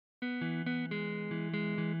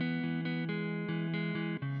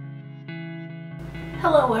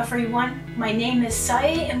Hello everyone, my name is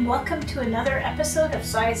Sae and welcome to another episode of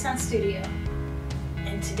Sae-san Studio.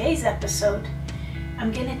 In today's episode,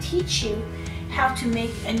 I'm going to teach you how to make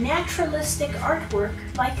a naturalistic artwork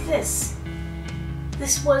like this.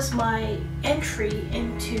 This was my entry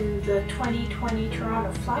into the 2020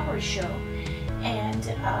 Toronto Flower Show, and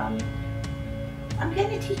I'm going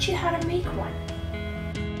to teach you how to make one.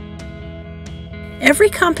 Every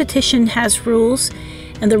competition has rules,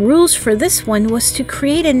 and the rules for this one was to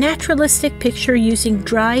create a naturalistic picture using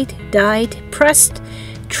dried, dyed, pressed,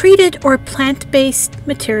 treated, or plant-based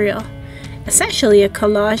material. Essentially a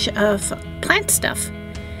collage of plant stuff.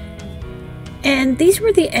 And these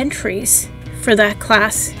were the entries for that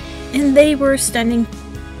class, and they were stunning.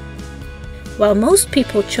 While most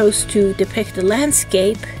people chose to depict a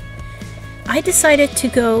landscape, I decided to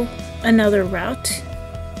go another route,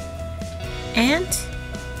 and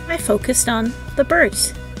I focused on the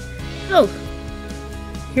birds. Oh,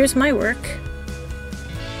 here's my work.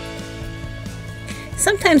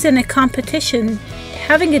 Sometimes in a competition,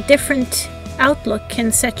 having a different outlook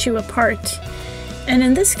can set you apart, and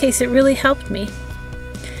in this case it really helped me.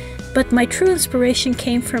 But my true inspiration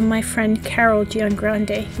came from my friend Carol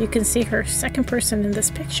Giangrande. You can see her second person in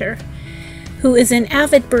this picture, who is an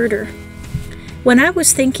avid birder. When I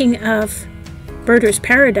was thinking of Birder's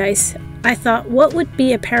Paradise, I thought, what would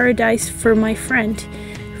be a paradise for my friend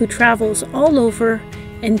who travels all over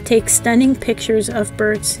and takes stunning pictures of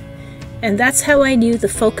birds? And that's how I knew the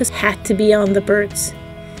focus had to be on the birds.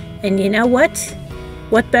 And you know what?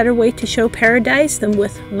 What better way to show paradise than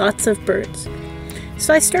with lots of birds?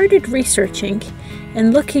 So I started researching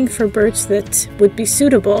and looking for birds that would be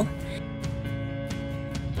suitable.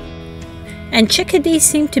 And chickadees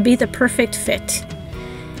seemed to be the perfect fit.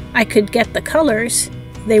 I could get the colors.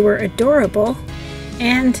 They were adorable,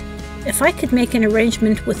 and if I could make an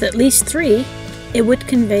arrangement with at least 3, it would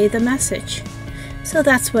convey the message. So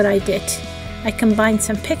that's what I did. I combined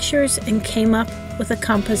some pictures and came up with a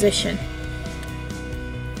composition.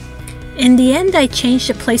 In the end, I changed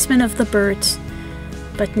the placement of the birds,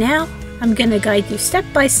 but now I'm going to guide you step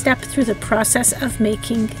by step through the process of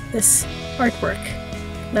making this artwork.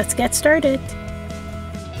 Let's get started.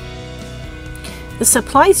 The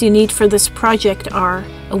supplies you need for this project are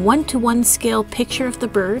a 1:1 scale picture of the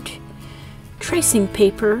bird, tracing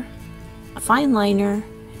paper, a fine liner,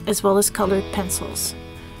 as well as colored pencils.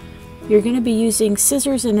 You're going to be using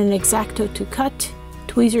scissors and an X-Acto to cut,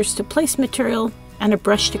 tweezers to place material, and a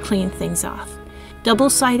brush to clean things off.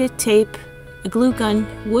 Double-sided tape, a glue gun,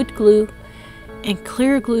 wood glue, and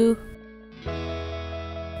clear glue.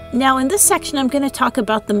 Now in this section I'm going to talk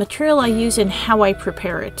about the material I use and how I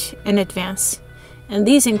prepare it in advance. And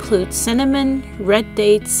these include cinnamon, red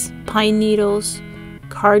dates, pine needles,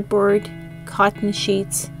 cardboard, cotton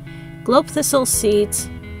sheets, globe thistle seeds,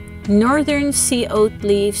 northern sea oat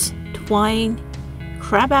leaves, twine,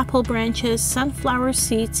 crabapple branches, sunflower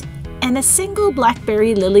seeds, and a single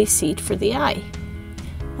blackberry lily seed for the eye.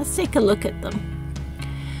 Let's take a look at them.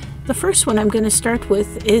 The first one I'm going to start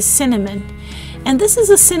with is cinnamon. And this is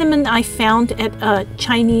a cinnamon I found at a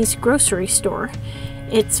Chinese grocery store.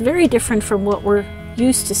 It's very different from what we're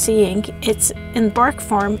used to seeing. It's in bark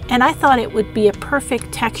form, and I thought it would be a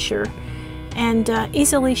perfect texture and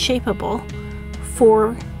easily shapeable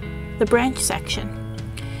for the branch section.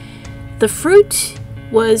 The fruit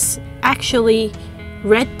was actually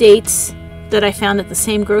red dates that I found at the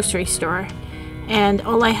same grocery store, and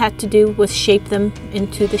all I had to do was shape them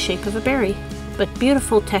into the shape of a berry, but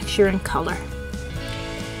beautiful texture and color.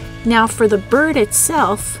 Now for the bird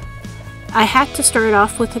itself, I had to start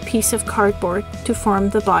off with a piece of cardboard to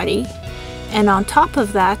form the body, and on top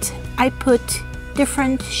of that I put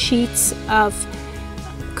different sheets of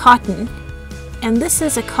cotton, and this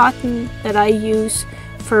is a cotton that I use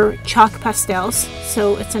for chalk pastels,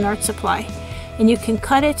 so it's an art supply, and you can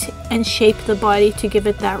cut it and shape the body to give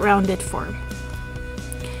it that rounded form.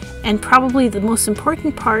 And probably the most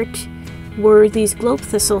important part were these globe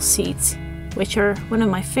thistle seeds, which are one of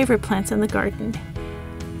my favorite plants in the garden,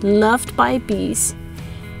 loved by bees.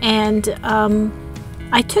 And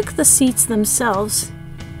I took the seeds themselves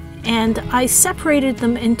and I separated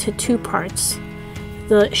them into 2 parts,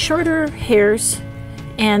 the shorter hairs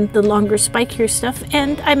and the longer spikier stuff,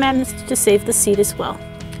 and I managed to save the seed as well.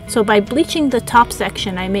 So by bleaching the top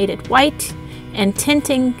section I made it white, and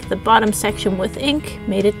tinting the bottom section with ink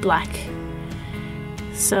made it black.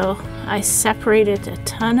 So I separated a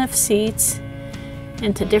ton of seeds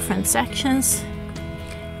into different sections.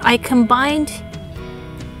 I combined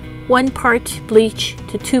 1 part bleach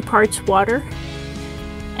to 2 parts water,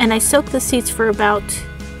 and I soaked the seeds for about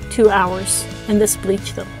 2 hours and this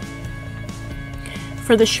bleached them.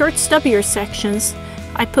 For the short stubbier sections,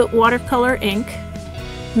 I put watercolor ink,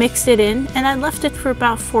 mixed it in, and I left it for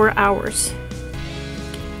about 4 hours.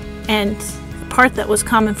 And the part that was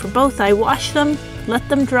common for both, I washed them, let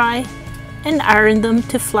them dry, and ironed them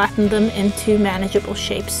to flatten them into manageable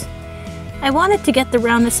shapes. I wanted to get the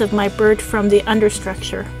roundness of my bird from the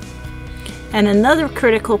understructure. And another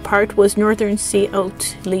critical part was northern sea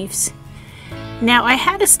oat leaves. Now I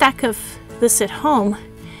had a stack of this at home,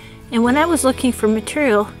 and when I was looking for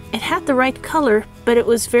material, it had the right color, but it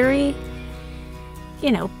was very,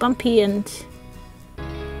 bumpy and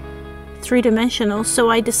three-dimensional, so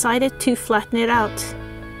I decided to flatten it out.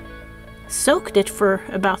 Soaked it for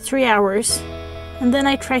about 3 hours, and then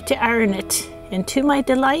I tried to iron it, and to my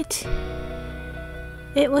delight,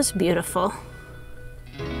 it was beautiful.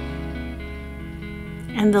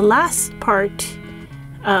 And the last part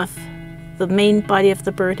of the main body of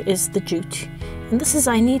the bird is the jute. And this is,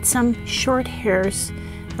 I need some short hairs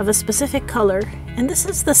of a specific color, and this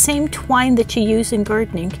is the same twine that you use in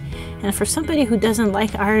gardening. And for somebody who doesn't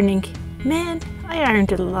like ironing, man, I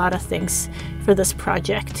ironed a lot of things for this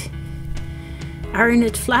project. Iron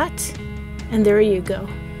it flat, and there you go.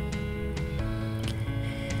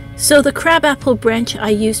 So the crabapple branch I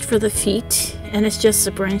used for the feet, and it's just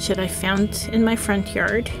a branch that I found in my front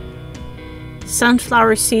yard.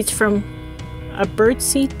 Sunflower seeds from a bird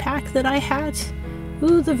seed pack that I had.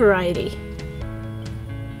 Ooh, the variety.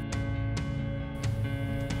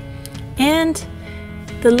 And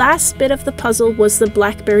the last bit of the puzzle was the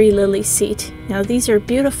blackberry lily seed. Now these are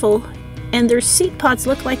beautiful, and their seed pods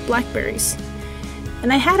look like blackberries.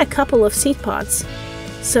 And I had a couple of seed pods,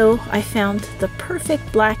 so I found the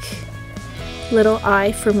perfect black little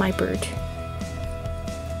eye for my bird.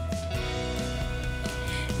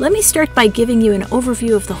 Let me start by giving you an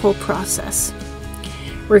overview of the whole process.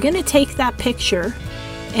 We're going to take that picture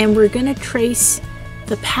and we're going to trace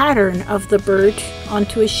the pattern of the bird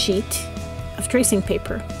onto a sheet of tracing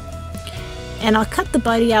paper. And I'll cut the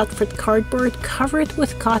body out for the cardboard, cover it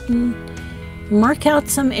with cotton, mark out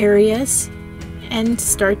some areas, and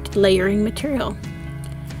start layering material.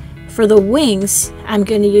 For the wings, I'm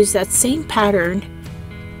going to use that same pattern,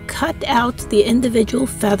 cut out the individual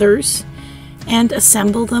feathers, and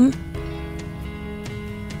assemble them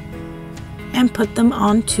and put them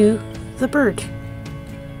onto the bird.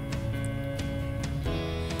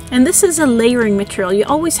 And this is a layering material. You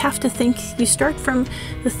always have to think, you start from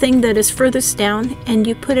the thing that is furthest down and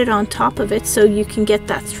you put it on top of it so you can get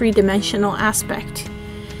that three-dimensional aspect.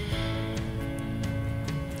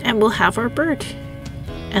 And we'll have our bird.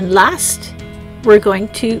 And last, we're going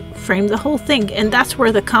to frame the whole thing, and that's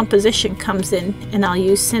where the composition comes in, and I'll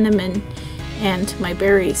use cinnamon and my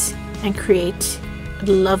berries and create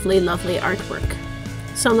lovely, lovely artwork.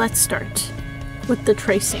 So let's start with the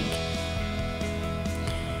tracing.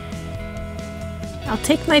 I'll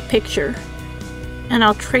take my picture and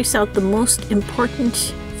I'll trace out the most important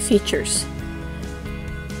features.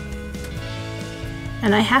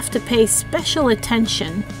 And I have to pay special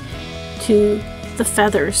attention to the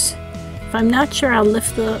feathers. If I'm not sure, I'll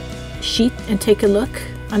lift the sheet and take a look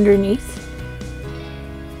underneath.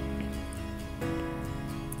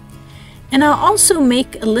 And I'll also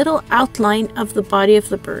make a little outline of the body of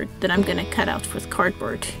the bird that I'm going to cut out with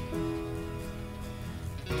cardboard.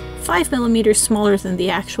 5 millimeters smaller than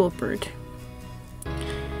the actual bird.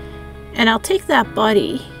 And I'll take that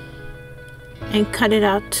body and cut it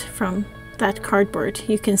out from that cardboard.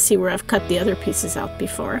 You can see where I've cut the other pieces out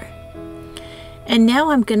before. And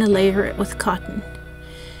now I'm going to layer it with cotton.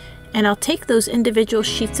 And I'll take those individual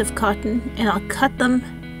sheets of cotton and I'll cut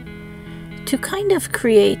them to kind of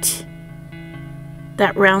create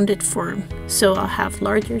that rounded form. So I'll have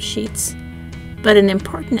larger sheets. But an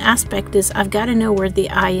important aspect is I've got to know where the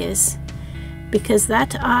eye is, because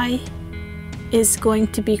that eye is going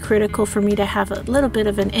to be critical for me to have a little bit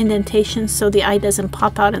of an indentation so the eye doesn't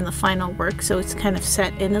pop out in the final work, so it's kind of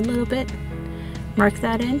set in a little bit. Mark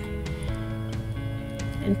that in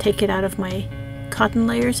and take it out of my cotton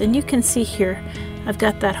layers, and you can see here I've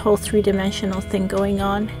got that whole three-dimensional thing going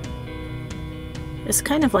on. It's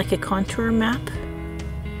kind of like a contour map.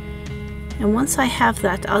 And once I have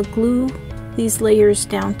that, I'll glue these layers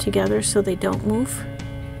down together so they don't move.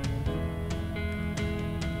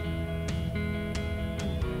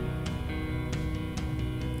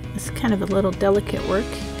 It's kind of a little delicate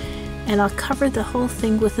work. And I'll cover the whole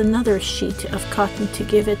thing with another sheet of cotton to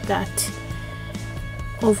give it that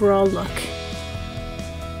overall look.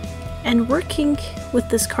 And working with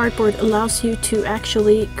this cardboard allows you to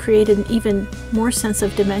actually create an even more sense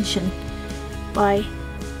of dimension by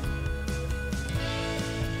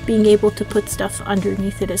being able to put stuff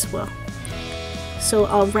underneath it as well. So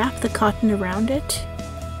I'll wrap the cotton around it.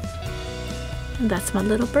 And that's my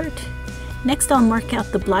little bird. Next I'll mark out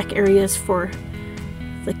the black areas for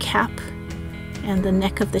the cap and the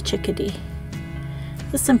neck of the chickadee.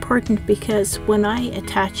 This is important because when I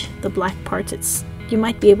attach the black parts, you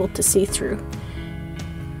might be able to see through.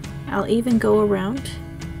 I'll even go around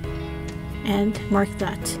and mark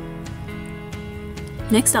that.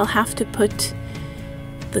 Next I'll have to put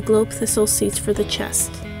the globe thistle seeds for the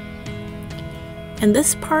chest. And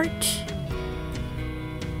this part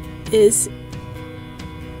is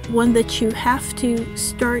one that you have to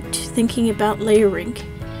start thinking about layering.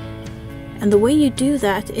 And the way you do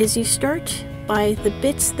that is you start by the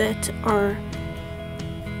bits that are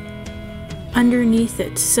underneath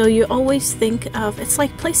it. So you always think of, it's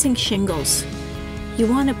like placing shingles. You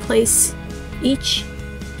want to place each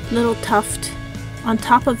little tuft on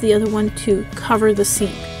top of the other one to cover the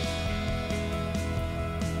seam.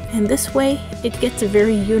 And this way it gets a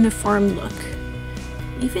very uniform look.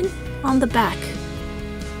 Even on the back,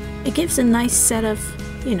 it gives a nice set of,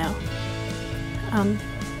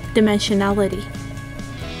 dimensionality.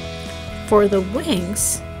 For the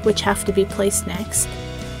wings, which have to be placed next,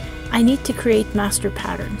 I need to create master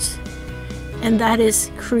patterns. And that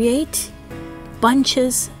is create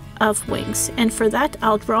bunches of wings. And for that,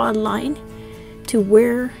 I'll draw a line to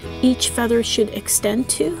where each feather should extend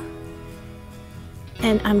to.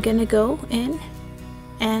 And I'm going to go in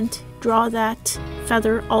and draw that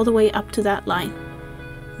feather all the way up to that line.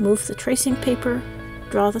 Move the tracing paper,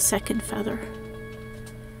 draw the second feather.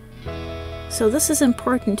 So this is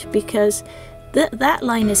important because that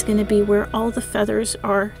line is going to be where all the feathers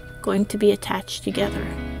are going to be attached together.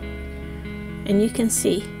 And you can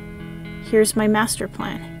see, here's my master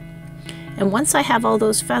plan. And once I have all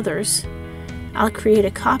those feathers, I'll create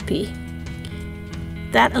a copy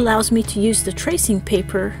that allows me to use the tracing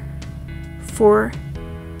paper for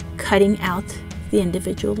cutting out the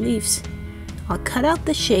individual leaves. I'll cut out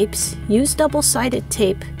the shapes, use double-sided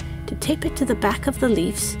tape to tape it to the back of the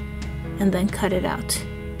leaves, and then cut it out.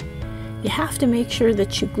 You have to make sure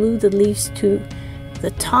that you glue the leaves to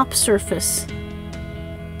the top surface,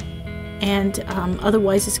 and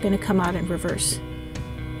otherwise it's going to come out in reverse.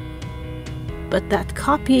 But that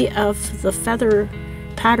copy of the feather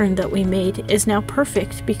pattern that we made is now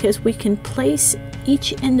perfect because we can place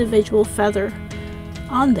each individual feather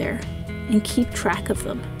on there and keep track of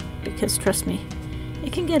them, because trust me,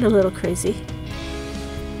 it can get a little crazy.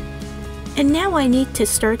 And now I need to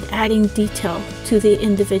start adding detail to the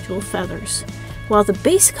individual feathers. While the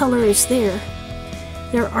base color is there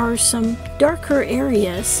are some darker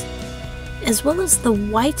areas as well as the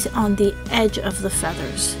white on the edge of the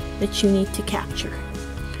feathers that you need to capture.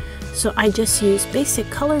 So I just use basic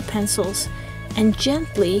color pencils and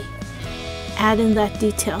gently add in that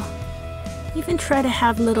detail. Even try to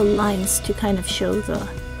have little lines to kind of show the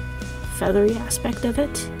feathery aspect of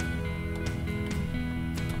it.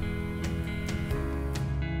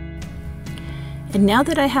 And now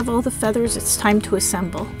that I have all the feathers, it's time to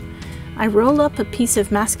assemble. I roll up a piece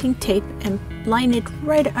of masking tape and line it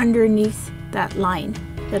right underneath that line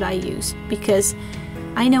that I used, because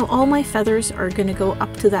I know all my feathers are going to go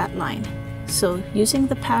up to that line. So using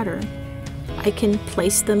the pattern, I can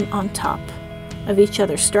place them on top of each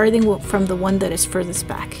other, starting from the one that is furthest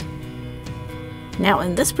back. Now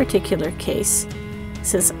in this particular case,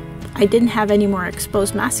 since I didn't have any more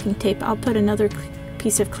exposed masking tape, I'll put another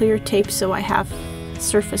piece of clear tape so I have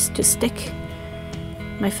surface to stick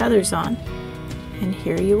my feathers on. And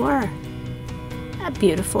here you are, a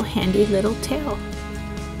beautiful handy little tail.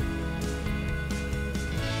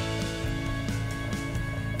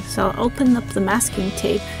 So I'll open up the masking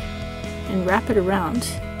tape and wrap it around,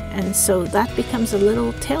 and so that becomes a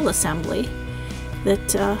little tail assembly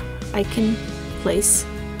that I can place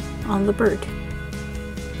on the bird.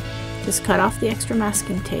 Just cut off the extra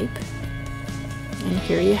masking tape, and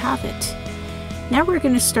here you have it. Now we're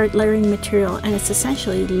going to start layering material, and it's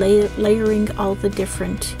essentially layering all the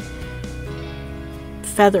different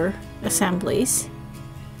feather assemblies.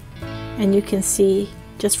 And you can see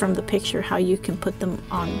just from the picture how you can put them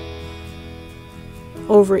on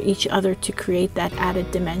over each other to create that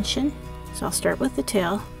added dimension. So I'll start with the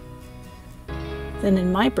tail. Then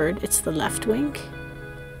in my bird, it's the left wing.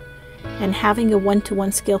 And having a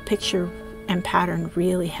 1-to-1 scale picture and pattern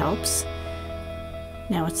really helps.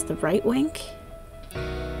 Now it's the right wing.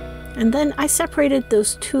 And then I separated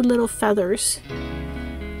those two little feathers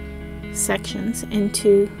sections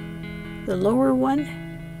into the lower one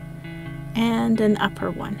and an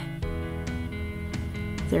upper one.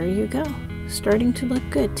 There you go, starting to look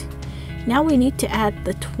good. Now we need to add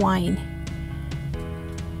the twine.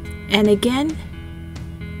 And again,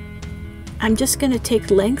 I'm just going to take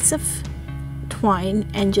lengths of twine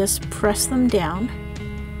and just press them down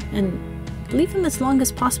and leave them as long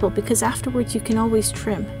as possible, because afterwards you can always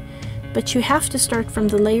trim. But you have to start from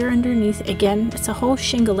the layer underneath. Again, it's a whole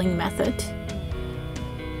shingling method.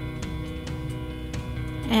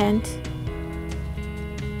 And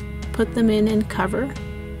put them in and cover.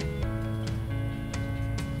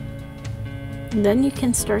 And then you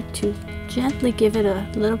can start to gently give it a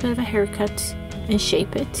little bit of a haircut and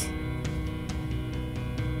shape it.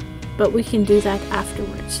 But we can do that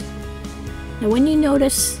afterwards. Now when you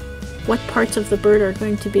notice what parts of the bird are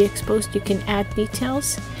going to be exposed, you can add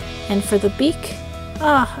details. And for the beak,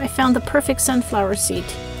 I found the perfect sunflower seed.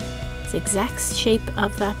 It's the exact shape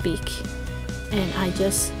of that beak. And I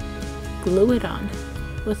just glue it on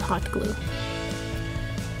with hot glue.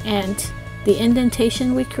 And the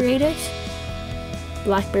indentation we created,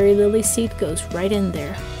 blackberry lily seed goes right in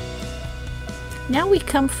there. Now we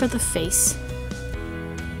come for the face.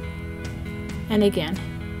 And again,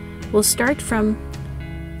 we'll start from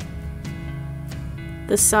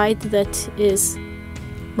the side that is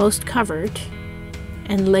most covered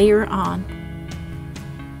and layer on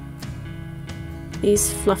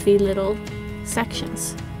these fluffy little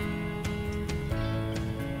sections.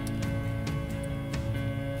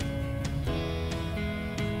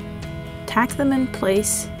 Tack them in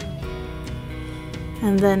place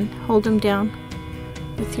and then hold them down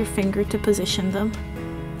with your finger to position them.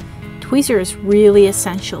 Tweezer is really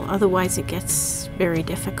essential, otherwise it gets very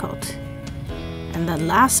difficult. And the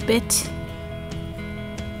last bit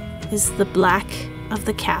is the black of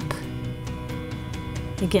the cap.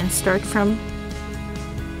 Again, start from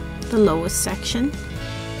the lowest section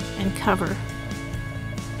and cover.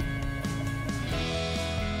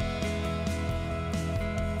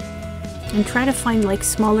 And try to find like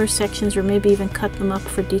smaller sections, or maybe even cut them up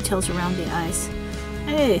for details around the eyes.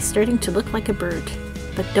 Hey, starting to look like a bird.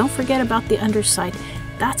 But don't forget about the underside.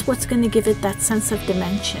 That's what's going to give it that sense of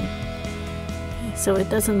dimension. So it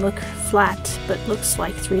doesn't look flat, but looks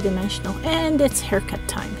like three-dimensional. And it's haircut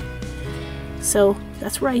time. So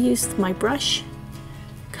that's where I used my brush.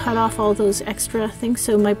 Cut off all those extra things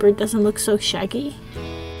so my bird doesn't look so shaggy.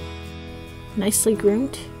 Nicely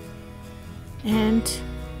groomed. And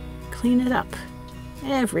clean it up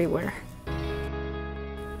everywhere.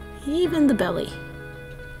 Even the belly.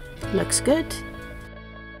 Looks good.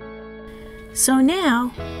 So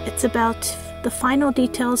now it's about the final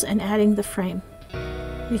details and adding the frame.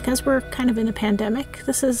 Because we're kind of in a pandemic,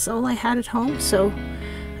 this is all I had at home, so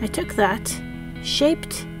I took that,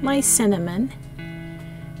 shaped my cinnamon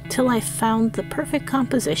till I found the perfect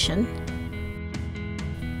composition,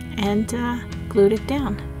 and glued it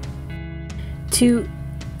down. To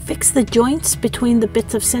fix the joints between the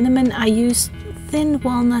bits of cinnamon, I used thin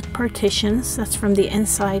walnut partitions. That's from the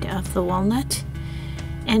inside of the walnut.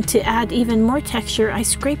 And to add even more texture, I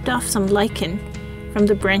scraped off some lichen from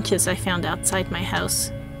the branches I found outside my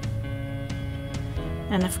house.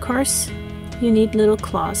 And of course, you need little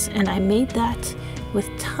claws, and I made that with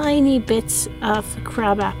tiny bits of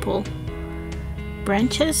crabapple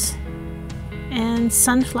branches and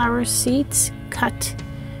sunflower seeds cut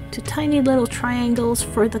to tiny little triangles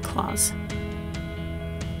for the claws.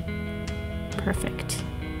 Perfect.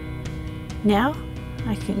 Now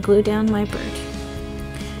I can glue down my bird.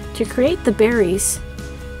 To create the berries,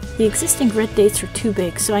 the existing red dates are too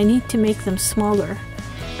big, so I need to make them smaller,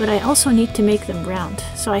 but I also need to make them round.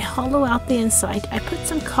 So I hollow out the inside. I put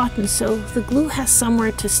some cotton so the glue has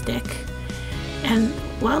somewhere to stick. And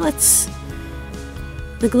while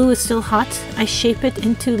the glue is still hot, I shape it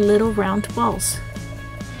into little round balls.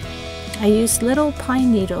 I use little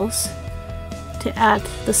pine needles to add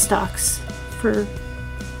the stalks for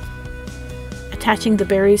attaching the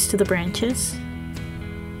berries to the branches.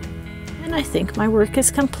 And I think my work is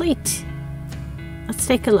complete. Let's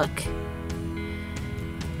take a look.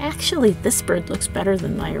 Actually, this bird looks better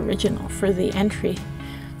than my original for the entry.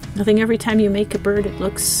 I think every time you make a bird, it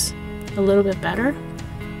looks a little bit better.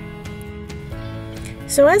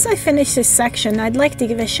 So as I finish this section, I'd like to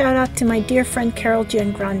give a shout out to my dear friend Carol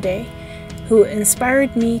Giangrande, who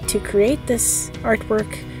inspired me to create this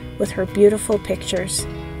artwork with her beautiful pictures.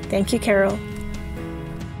 Thank you, Carol.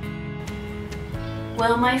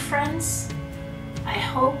 Well, my friends, I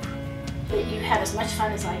hope that you had as much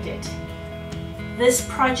fun as I did. This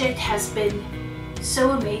project has been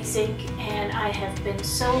so amazing, and I have been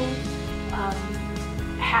so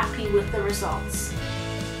happy with the results.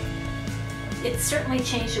 It certainly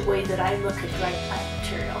changed the way that I look at dried plant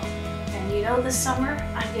material. And you know, this summer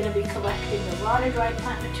I'm going to be collecting the raw to dried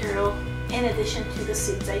plant material in addition to the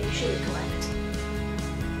seeds I usually collect.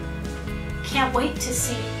 can't wait to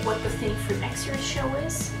see what the theme for next year's show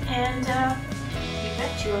is, and you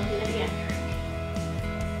bet you I'm going to be entering.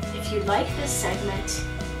 If you like this segment,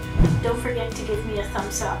 don't forget to give me a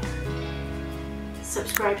thumbs up,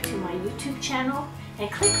 subscribe to my YouTube channel,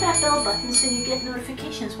 and click that bell button so you get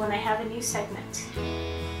notifications when I have a new segment.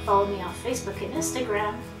 Follow me on Facebook and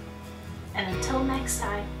Instagram, and until next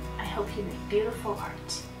time, I hope you make beautiful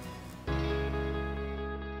art.